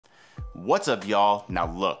What's up, y'all?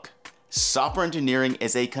 Now look, software engineering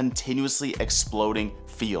is a continuously exploding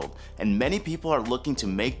field, and many people are looking to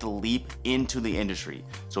make the leap into the industry.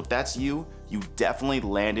 So if that's you, you definitely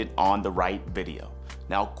landed on the right video.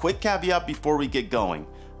 Now, quick caveat before we get going.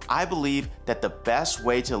 I believe that the best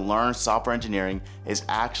way to learn software engineering is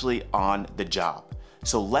actually on the job.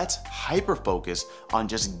 So let's hyper-focus on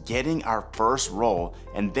just getting our first role,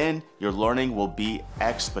 and then your learning will be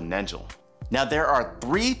exponential. Now, there are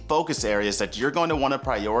 3 focus areas that you're going to want to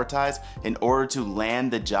prioritize in order to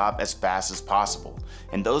land the job as fast as possible.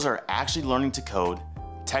 And those are actually learning to code,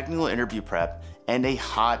 technical interview prep, and a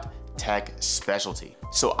hot tech specialty.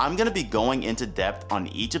 So I'm going to be going into depth on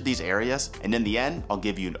each of these areas, and in the end, I'll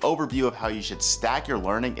give you an overview of how you should stack your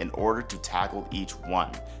learning in order to tackle each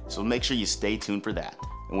one. So make sure you stay tuned for that.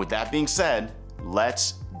 And with that being said,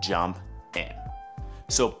 let's jump in.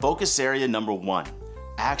 So focus area number 1.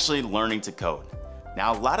 Actually learning to code.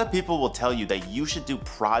 Now, a lot of people will tell you that you should do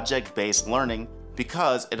project-based learning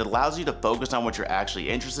because it allows you to focus on what you're actually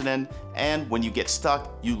interested in, and when you get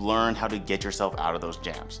stuck, you learn how to get yourself out of those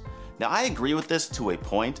jams. Now, I agree with this to a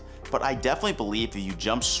point, but I definitely believe if you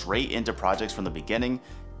jump straight into projects from the beginning,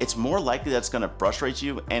 it's more likely that's going to frustrate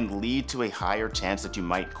you and lead to a higher chance that you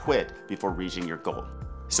might quit before reaching your goal.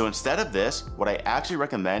 So instead of this, what I actually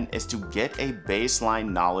recommend is to get a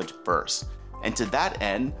baseline knowledge first. And to that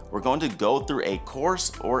end, we're going to go through a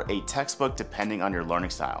course or a textbook depending on your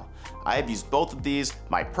learning style. I have used both of these.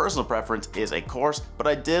 My personal preference is a course, but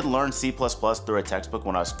I did learn C++ through a textbook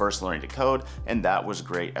when I was first learning to code, and that was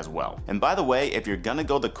great as well. And by the way, if you're gonna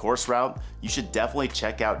go the course route, you should definitely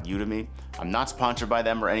check out Udemy. I'm not sponsored by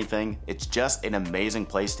them or anything. It's just an amazing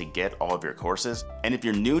place to get all of your courses. And if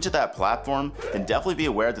you're new to that platform, then definitely be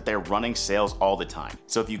aware that they're running sales all the time.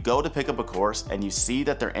 So if you go to pick up a course and you see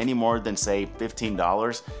that they're any more than, say,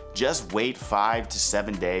 $15, just wait 5 to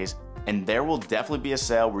 7 days, and there will definitely be a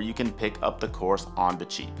sale where you can pick up the course on the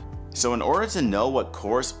cheap. So in order to know what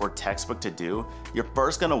course or textbook to do, you're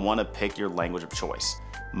first gonna wanna pick your language of choice.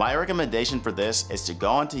 My recommendation for this is to go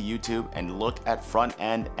onto YouTube and look at front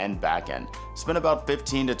end and back end. Spend about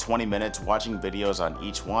 15 to 20 minutes watching videos on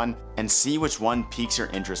each one and see which one piques your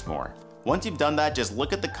interest more. Once you've done that, just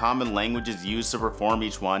look at the common languages used to perform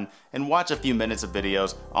each one and watch a few minutes of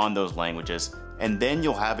videos on those languages, and then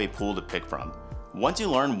you'll have a pool to pick from. Once you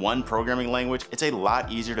learn one programming language, it's a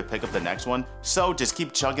lot easier to pick up the next one, so just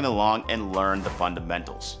keep chugging along and learn the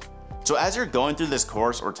fundamentals. So as you're going through this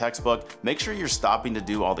course or textbook, make sure you're stopping to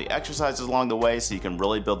do all the exercises along the way so you can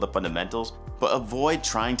really build the fundamentals, but avoid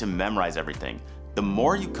trying to memorize everything. The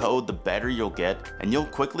more you code, the better you'll get, and you'll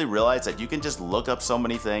quickly realize that you can just look up so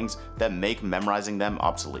many things that make memorizing them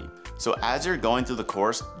obsolete. So as you're going through the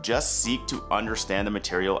course, just seek to understand the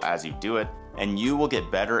material as you do it, and you will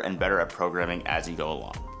get better and better at programming as you go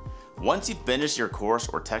along. Once you finish your course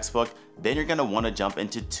or textbook, then you're gonna wanna jump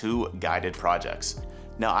into 2 guided projects.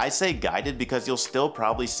 Now, I say guided because you'll still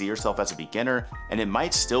probably see yourself as a beginner, and it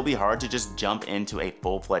might still be hard to just jump into a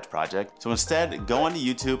full-fledged project. So instead, go onto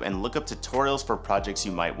YouTube and look up tutorials for projects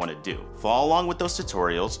you might want to do. Follow along with those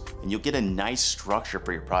tutorials, and you'll get a nice structure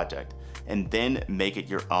for your project, and then make it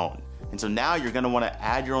your own. And so now you're gonna wanna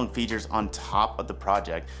add your own features on top of the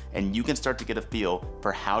project, and you can start to get a feel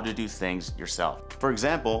for how to do things yourself. For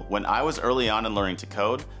example, when I was early on in learning to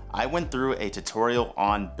code, I went through a tutorial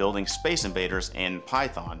on building Space Invaders in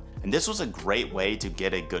Python. And this was a great way to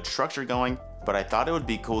get a good structure going, but I thought it would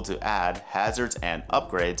be cool to add hazards and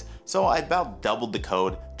upgrades, so I about doubled the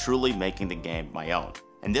code, truly making the game my own.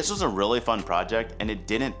 And this was a really fun project, and it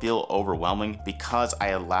didn't feel overwhelming because I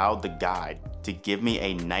allowed the guide to give me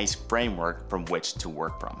a nice framework from which to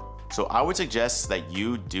work from. So I would suggest that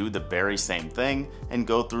you do the very same thing and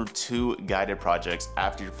go through 2 guided projects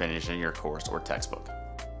after you're finishing your course or textbook.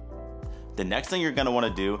 The next thing you're gonna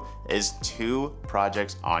wanna do is 2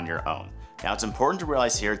 projects on your own. Now, it's important to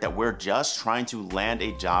realize here that we're just trying to land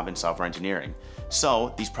a job in software engineering.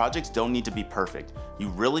 So these projects don't need to be perfect. You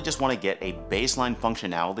really just wanna get a baseline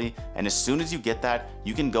functionality, and as soon as you get that,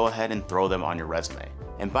 you can go ahead and throw them on your resume.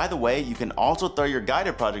 And by the way, you can also throw your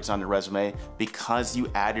guided projects on your resume because you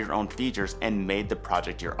added your own features and made the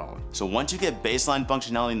project your own. So once you get baseline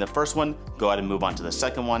functionality in the first one, go ahead and move on to the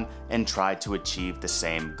second one and try to achieve the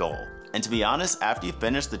same goal. And to be honest, after you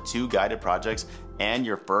finish the 2 guided projects and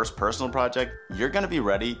your first personal project, you're gonna be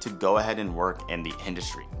ready to go ahead and work in the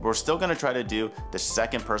industry. We're still gonna try to do the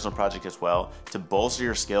second personal project as well to bolster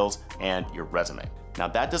your skills and your resume. Now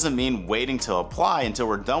that doesn't mean waiting to apply until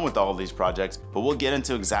we're done with all of these projects, but we'll get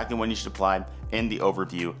into exactly when you should apply in the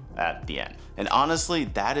overview at the end. And honestly,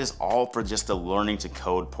 that is all for just the learning to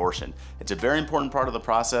code portion. It's a very important part of the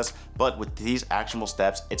process, but with these actionable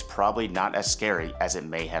steps, it's probably not as scary as it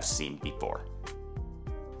may have seemed before.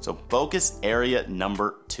 So focus area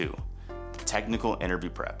number 2, technical interview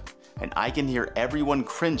prep. And I can hear everyone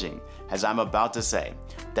cringing as I'm about to say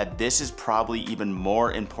that this is probably even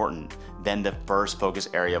more important than the first focus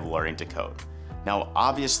area of learning to code. Now,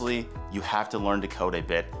 obviously, you have to learn to code a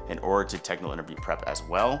bit in order to technical interview prep as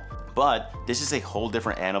well, but this is a whole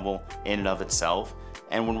different animal in and of itself.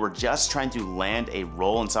 And when we're just trying to land a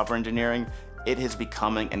role in software engineering, it is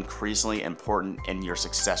becoming increasingly important in your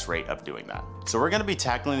success rate of doing that. So we're gonna be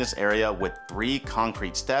tackling this area with 3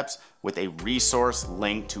 concrete steps with a resource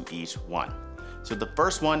linked to each one. So the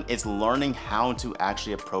first one is learning how to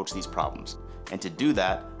actually approach these problems. And to do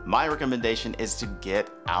that, my recommendation is to get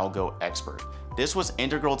Algo Expert. This was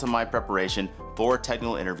integral to my preparation for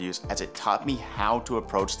technical interviews as it taught me how to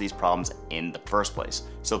approach these problems in the first place.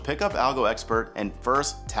 So pick up Algo Expert and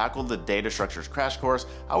first tackle the data structures crash course.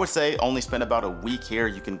 I would say only spend about a week here.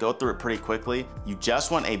 You can go through it pretty quickly. You just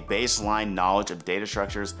want a baseline knowledge of data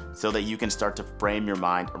structures so that you can start to frame your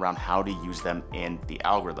mind around how to use them in the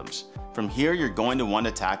algorithms. From here, you're going to want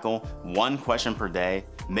to tackle 1 question per day,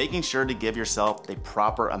 making sure to give yourself the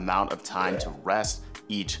proper amount of time to rest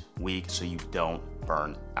each week so you don't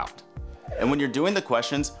burn out. And when you're doing the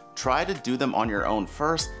questions, try to do them on your own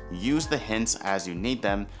first, use the hints as you need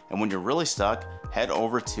them, and when you're really stuck, head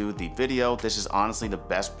over to the video. This is honestly the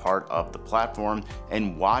best part of the platform,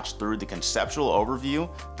 and watch through the conceptual overview,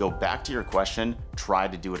 go back to your question, try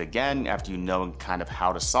to do it again after you know kind of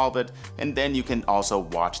how to solve it, and then you can also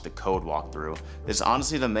watch the code walkthrough. This is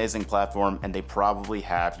honestly an amazing platform, and they probably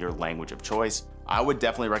have your language of choice. I would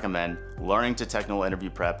definitely recommend learning to technical interview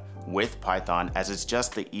prep with Python, as it's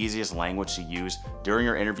just the easiest language to use during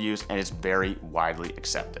your interviews and it's very widely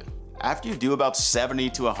accepted. After you do about 70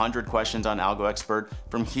 to 100 questions on Algo Expert,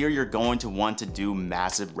 from here you're going to want to do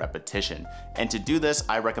massive repetition. And to do this,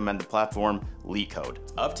 I recommend the platform LeetCode.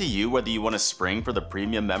 Up to you whether you want to spring for the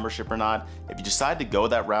premium membership or not. If you decide to go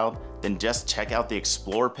that route, then just check out the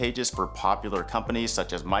explore pages for popular companies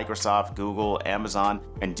such as Microsoft, Google, Amazon,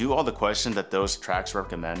 and do all the questions that those tracks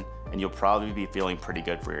recommend, and you'll probably be feeling pretty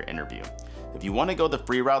good for your interview. If you want to go the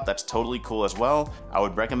free route, that's totally cool as well. I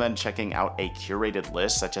would recommend checking out a curated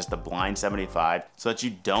list such as the Blind 75 so that you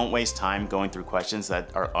don't waste time going through questions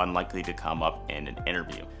that are unlikely to come up in an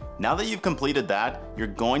interview. Now that you've completed that, you're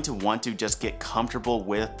going to want to just get comfortable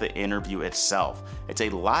with the interview itself. It's a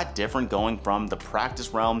lot different going from the practice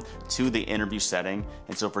realm to the interview setting,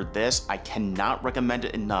 and so for this, I cannot recommend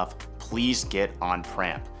it enough. Please get on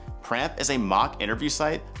Pramp. Pramp is a mock interview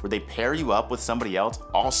site where they pair you up with somebody else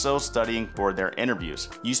also studying for their interviews.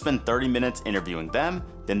 You spend 30 minutes interviewing them,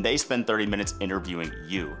 then they spend 30 minutes interviewing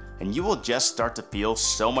you, and you will just start to feel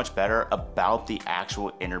so much better about the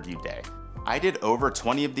actual interview day. I did over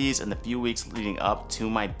 20 of these in the few weeks leading up to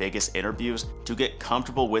my biggest interviews to get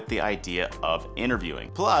comfortable with the idea of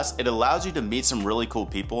interviewing. Plus, it allows you to meet some really cool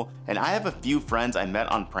people, and I have a few friends I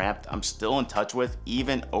met on Pramp I'm still in touch with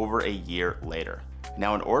even over a year later.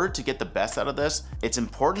 Now, in order to get the best out of this, it's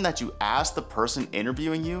important that you ask the person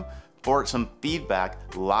interviewing you for some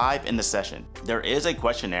feedback live in the session. There is a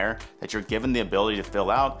questionnaire that you're given the ability to fill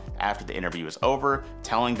out after the interview is over,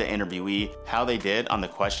 telling the interviewee how they did on the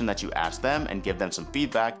question that you asked them and give them some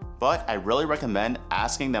feedback. But I really recommend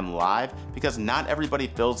asking them live because not everybody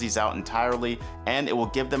fills these out entirely, and it will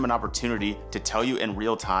give them an opportunity to tell you in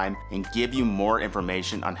real time and give you more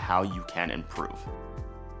information on how you can improve.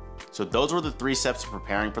 So those were the 3 steps to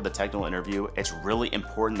preparing for the technical interview. It's really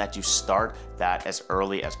important that you start that as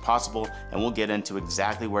early as possible, and we'll get into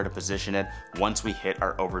exactly where to position it once we hit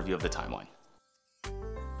our overview of the timeline.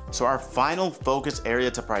 So our final focus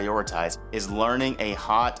area to prioritize is learning a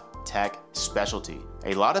hot tech specialty.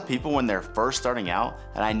 A lot of people, when they're first starting out,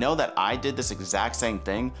 and I know that I did this exact same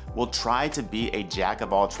thing, will try to be a jack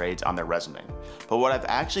of all trades on their resume. But what I've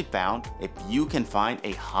actually found, if you can find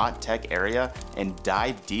a hot tech area and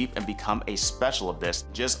dive deep and become a special of this,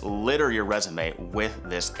 just litter your resume with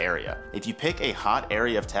this area. If you pick a hot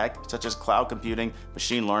area of tech, such as cloud computing,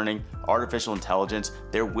 machine learning, artificial intelligence,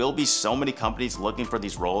 there will be so many companies looking for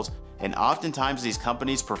these roles. And oftentimes these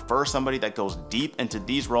companies prefer somebody that goes deep into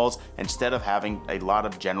these roles instead of having a lot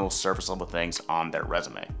of general surface level things on their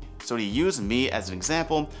resume. So to use me as an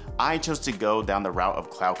example, I chose to go down the route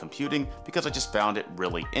of cloud computing because I just found it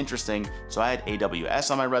really interesting. So I had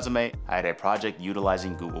AWS on my resume, I had a project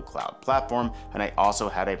utilizing Google Cloud Platform, and I also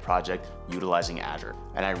had a project utilizing Azure.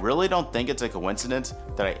 And I really don't think it's a coincidence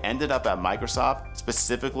that I ended up at Microsoft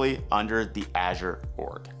specifically under the Azure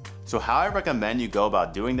org. So how I recommend you go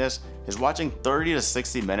about doing this is watching 30 to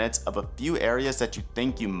 60 minutes of a few areas that you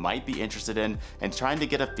think you might be interested in and trying to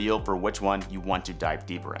get a feel for which one you want to dive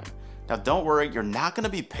deeper in. Now don't worry, you're not going to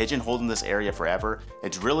be pigeonholed in this area forever.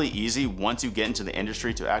 It's really easy once you get into the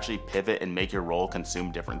industry to actually pivot and make your role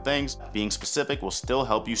consume different things. Being specific will still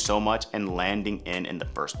help you so much in landing in the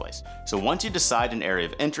first place. So once you decide an area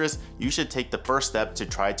of interest, you should take the first step to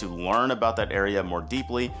try to learn about that area more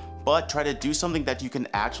deeply, but try to do something that you can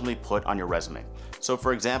actually put on your resume. So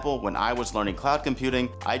for example, when I was learning cloud computing,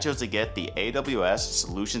 I chose to get the AWS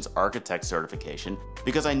Solutions Architect certification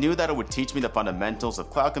because I knew that it would teach me the fundamentals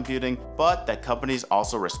of cloud computing, but that companies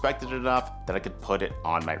also respected it enough that I could put it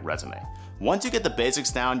on my resume. Once you get the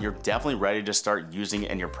basics down, you're definitely ready to start using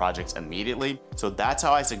it in your projects immediately. So that's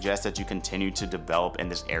how I suggest that you continue to develop in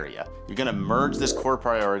this area. You're gonna merge this core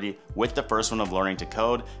priority with the first one of learning to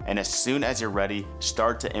code, and as soon as you're ready,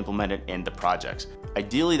 start to implement it in the projects.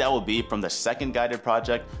 Ideally, that will be from the second guided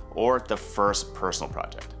project or the first personal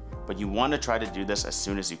project. But you want to try to do this as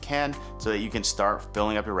soon as you can so that you can start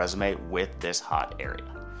filling up your resume with this hot area.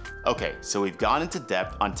 Okay, so we've gone into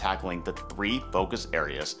depth on tackling the 3 focus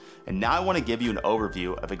areas, and now I want to give you an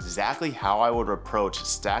overview of exactly how I would approach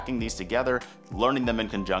stacking these together, learning them in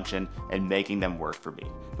conjunction, and making them work for me.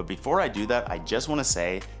 But before I do that, I just want to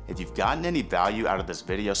say, if you've gotten any value out of this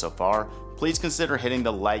video so far, please consider hitting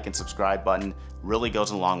the like and subscribe button. Really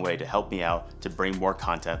goes a long way to help me out to bring more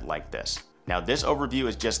content like this. Now this overview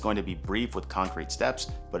is just going to be brief with concrete steps,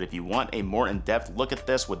 but if you want a more in-depth look at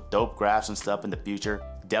this with dope graphs and stuff in the future,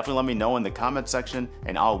 definitely let me know in the comment section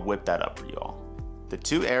and I'll whip that up for you all. The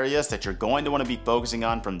 2 areas that you're going to want to be focusing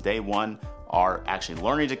on from day 1 are actually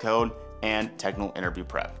learning to code and technical interview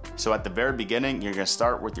prep. So at the very beginning, you're going to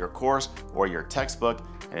start with your course or your textbook,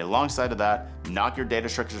 and alongside of that, knock your data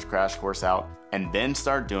structures crash course out, and then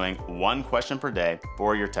start doing 1 question per day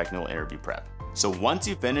for your technical interview prep. So once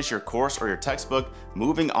you finish your course or your textbook,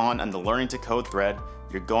 moving on the learning to code thread,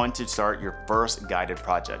 you're going to start your first guided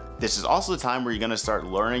project. This is also the time where you're going to start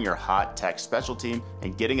learning your hot tech specialty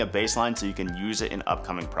and getting a baseline so you can use it in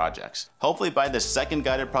upcoming projects. Hopefully by the second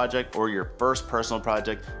guided project or your first personal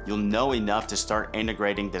project, you'll know enough to start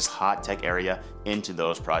integrating this hot tech area into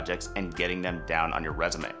those projects and getting them down on your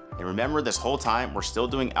resume. And remember, this whole time, we're still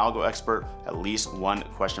doing Algo Expert at least 1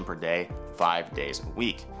 question per day, 5 days a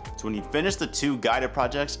week. So when you finish the 2 guided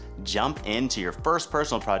projects, jump into your first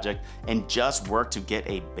personal project and just work to get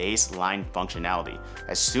a baseline functionality.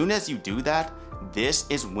 As soon as you do that, this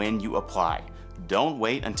is when you apply. Don't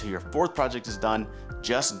wait until your 4th project is done.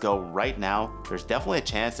 Just go right now. There's definitely a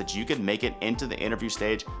chance that you could make it into the interview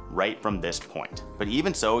stage right from this point. But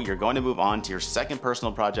even so, you're going to move on to your second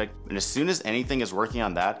personal project, and as soon as anything is working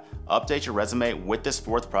on that, update your resume with this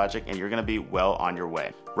 4th project and you're going to be well on your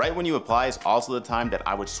way. Right when you apply is also the time that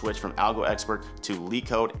I would switch from Algo Expert to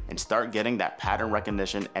LeetCode and start getting that pattern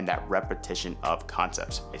recognition and that repetition of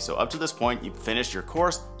concepts. Okay, so up to this point, you've finished your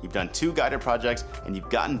course, you've done 2 guided projects, and you've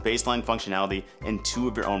gotten baseline functionality in 2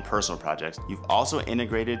 of your own personal projects. You've also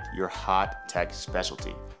integrated your hot tech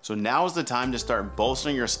specialty. So now is the time to start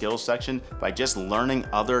bolstering your skills section by just learning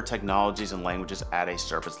other technologies and languages at a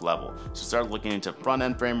surface level. So start looking into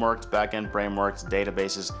front-end frameworks, back-end frameworks,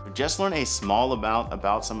 databases. Just learn a small amount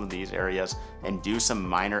about some of these areas and do some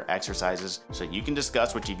minor exercises so you can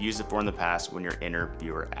discuss what you've used it for in the past when your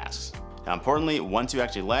interviewer asks. Now importantly, once you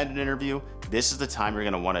actually land an interview, this is the time you're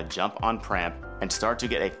going to want to jump on Pramp and start to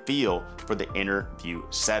get a feel for the interview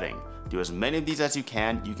setting. Do as many of these as you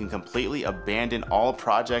can. You can completely abandon all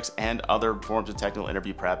projects and other forms of technical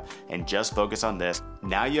interview prep and just focus on this.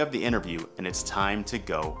 Now you have the interview and it's time to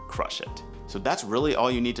go crush it. So that's really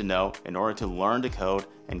all you need to know in order to learn to code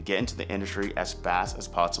and get into the industry as fast as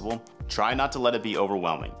possible. Try not to let it be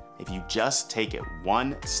overwhelming. If you just take it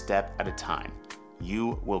 1 step at a time,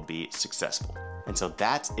 you will be successful. And so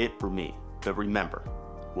that's it for me. But remember,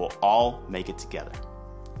 we'll all make it together.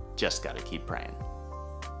 Just gotta keep praying.